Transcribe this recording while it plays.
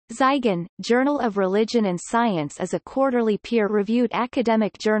Zygon, Journal of Religion and Science is a quarterly peer-reviewed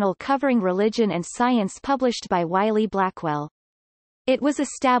academic journal covering religion and science published by Wiley-Blackwell. It was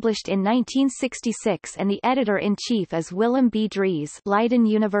established in 1966 and the editor-in-chief is Willem B. Dries, Leiden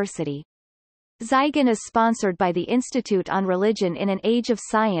University. Zygon is sponsored by the Institute on Religion in an Age of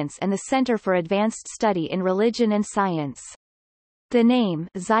Science and the Center for Advanced Study in Religion and Science. The name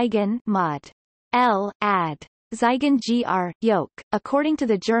Zygon mod. L. ad. Zygon gr. yoke, according to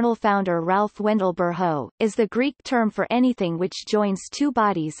the journal founder Ralph Wendell Burho, is the Greek term for anything which joins two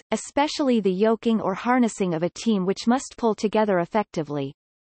bodies, especially the yoking or harnessing of a team which must pull together effectively.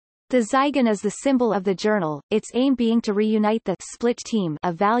 The Zygon is the symbol of the journal, its aim being to reunite the split team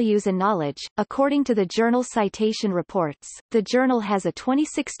of values and knowledge. According to the journal Citation Reports, the journal has a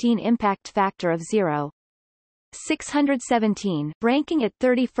 2016 impact factor of 0.617, ranking it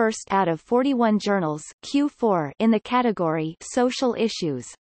 31st out of 41 journals Q4 in the category Social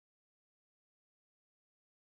Issues.